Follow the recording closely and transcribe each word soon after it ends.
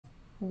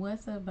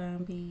What's up,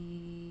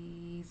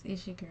 Bombies?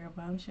 It's your girl,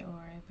 Bombshell,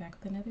 back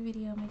with another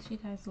video. Make sure you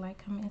guys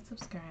like, comment, and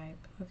subscribe.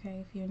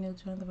 Okay, if you're new,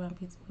 join the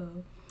Bombies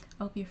boo.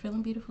 Hope you're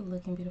feeling beautiful,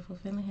 looking beautiful,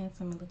 feeling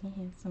handsome, and looking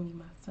handsome. Me,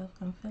 myself,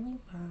 I'm feeling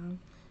bomb.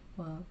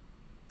 Well,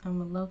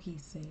 I'm a low-key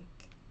sick.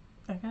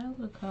 I got a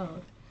little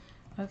cold.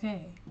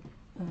 Okay,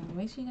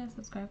 make sure you guys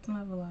subscribe to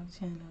my vlog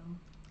channel.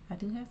 I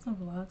do have some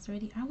vlogs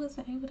ready. I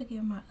wasn't able to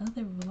get my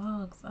other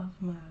vlogs off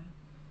my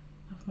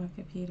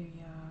computer,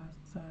 y'all.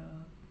 So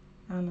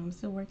I don't know, I'm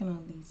still working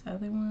on these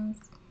other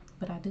ones,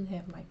 but I do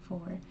have like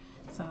 4.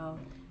 So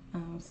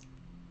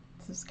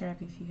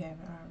subscribe if you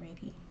haven't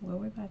already. What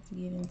we're about to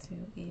get into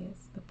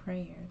is the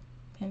prayer,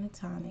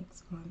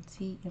 Pentatonix on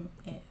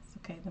TMS.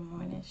 Okay, the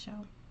morning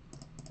show.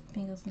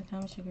 Fingers in the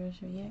comments your girl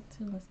should react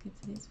to. Let's get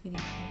to this video.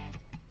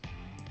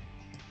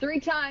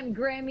 3-time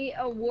Grammy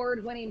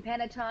Award-winning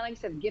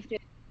Pentatonix have gifted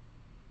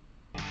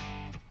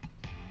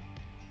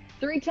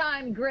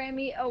 3-time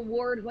Grammy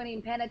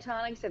Award-winning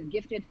Pentatonix have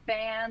gifted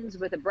fans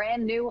with a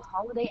brand new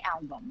holiday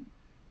album.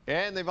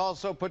 And they've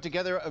also put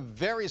together a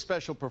very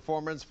special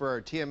performance for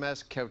our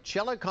TMS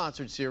Coachella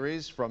concert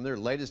series from their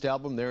latest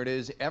album. There it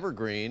is,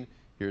 Evergreen.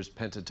 Here's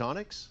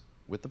Pentatonix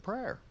with the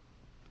prayer.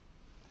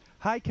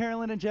 Hi,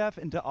 Carolyn and Jeff,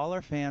 and to all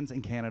our fans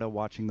in Canada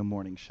watching the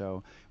morning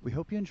show. We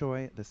hope you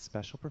enjoy this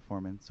special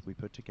performance we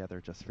put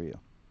together just for you.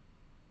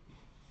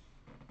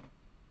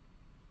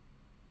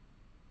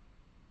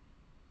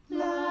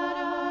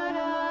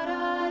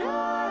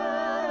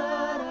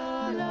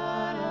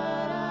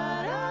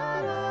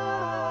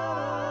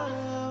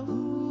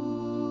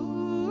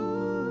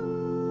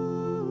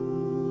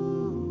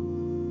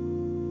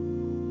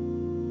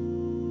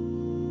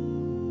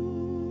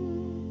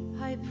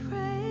 I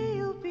pray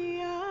you'll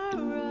be our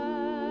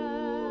eyes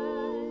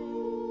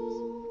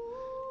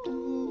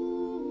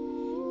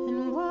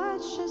and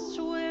watch us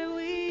where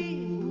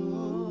we go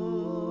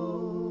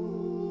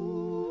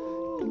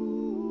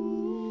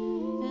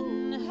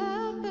and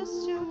help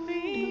us to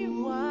be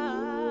wise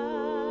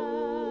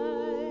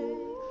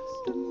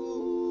in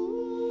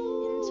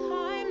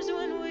times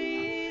when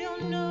we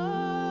don't know.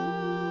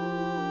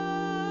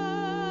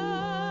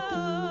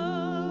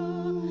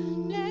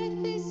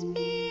 Let this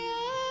be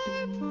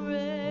our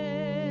prayer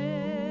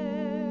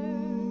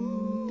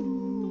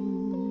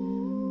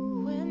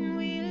when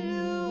we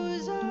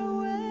lose our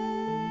way.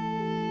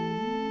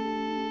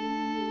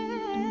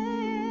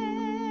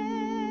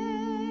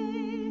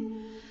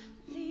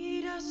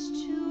 Lead us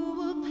to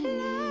a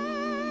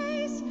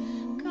place,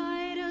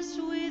 guide us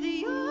with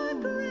your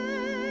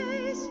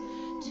grace,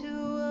 to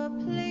a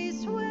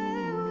place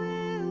where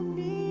we'll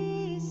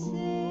be safe.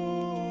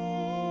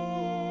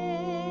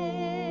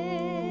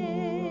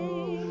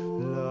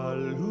 La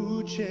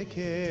luce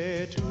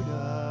che tu dai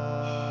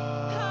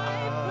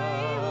I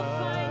pray we'll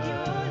find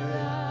your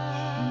nel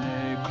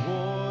light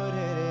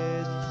cuore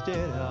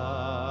resterà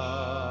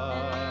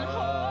and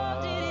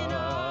hold it in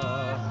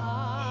our a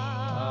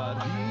heart.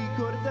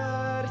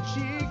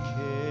 ricordarci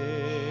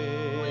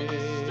When the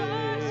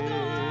stars go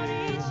out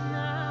each che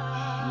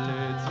night,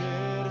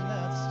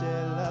 l'eterna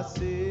stella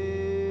sei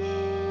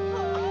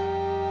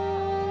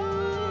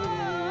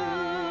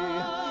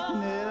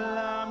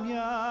nella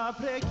mia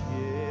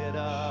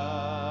preghiera.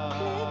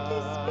 let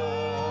this be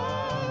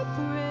our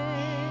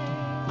prayer.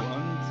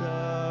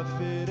 Quanta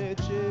fede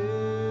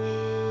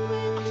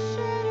When c'è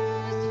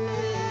shadows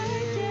fill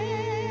our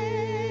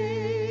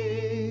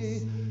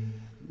days,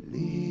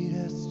 lead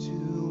us to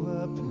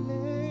a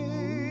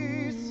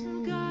place,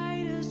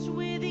 guide us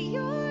with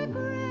your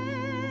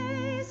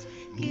grace.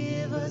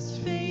 Give us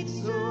faith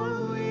so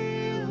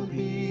we'll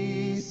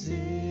be safe.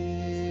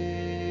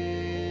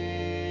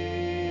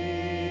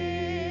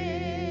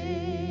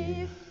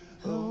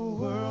 a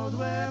world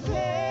where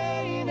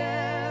pain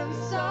and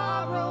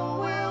sorrow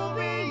will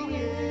be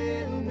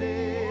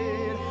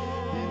ended,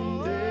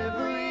 and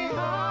every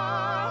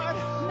heart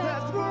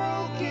that's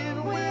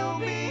broken will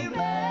be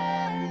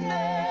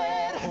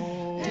mended,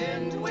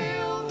 and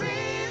we'll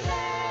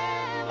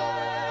remember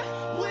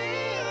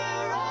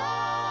we're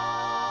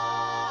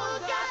all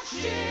God's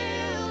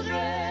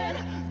children,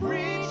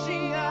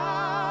 reaching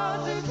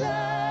out to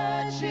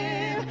touch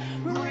Him,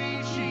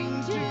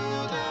 reaching to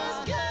the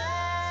sky.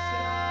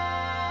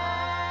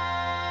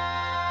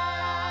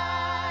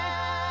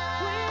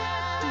 We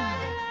ask that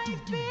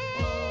life be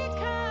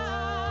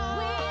kind.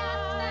 We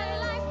ask that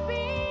life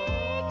be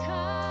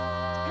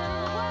kind.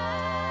 And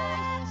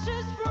watch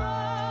us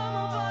from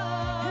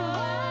above. And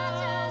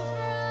watch us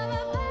from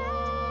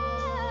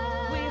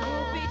above. We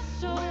hope each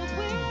soul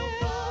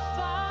will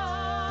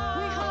find.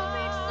 We hope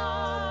each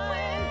soul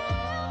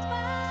will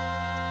find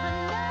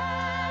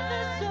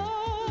another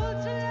soul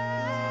to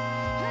love.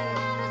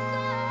 Another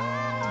soul.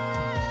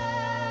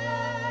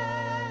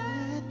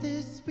 Let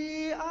this be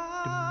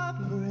our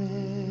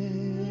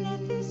prayer,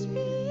 Let this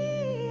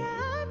be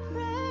our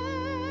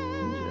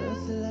prayer.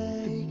 just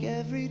like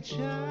every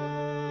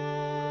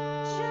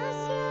child,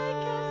 Just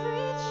like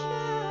every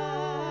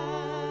child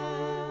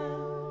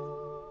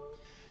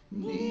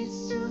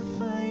needs to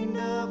find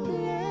a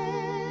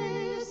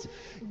place,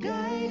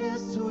 guide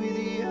us with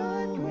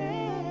your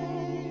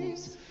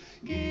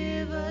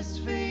us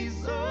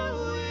faith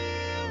so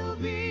we'll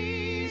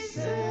be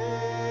saved.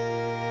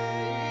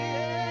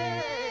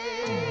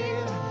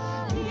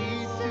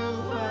 Need to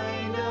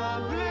find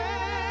a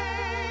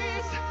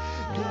place,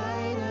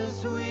 guide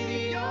us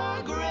with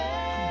your grace.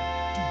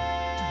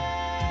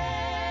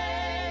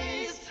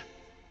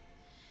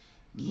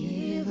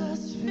 Give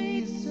us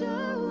faith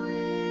so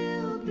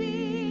we'll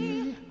be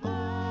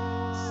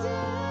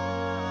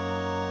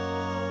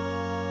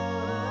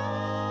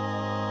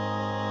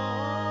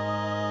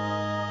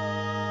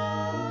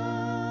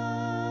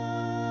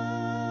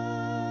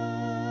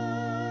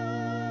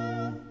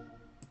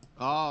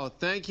Oh,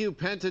 thank you,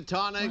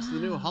 Pentatonix. The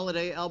new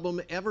holiday album,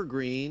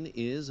 Evergreen,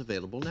 is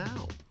available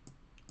now.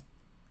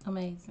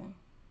 Amazing.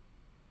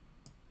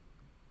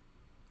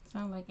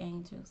 Sound like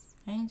angels.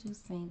 Angels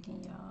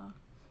singing, y'all.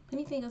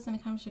 Anything else in the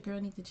comments your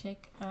girl needs to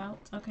check out?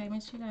 Okay,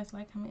 make sure you guys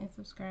like, comment, and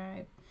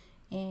subscribe.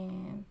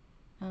 And,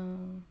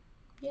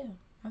 yeah.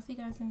 I'll see you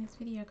guys in this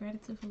video.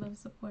 Gratitude for love and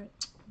support.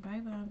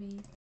 Bye-bye.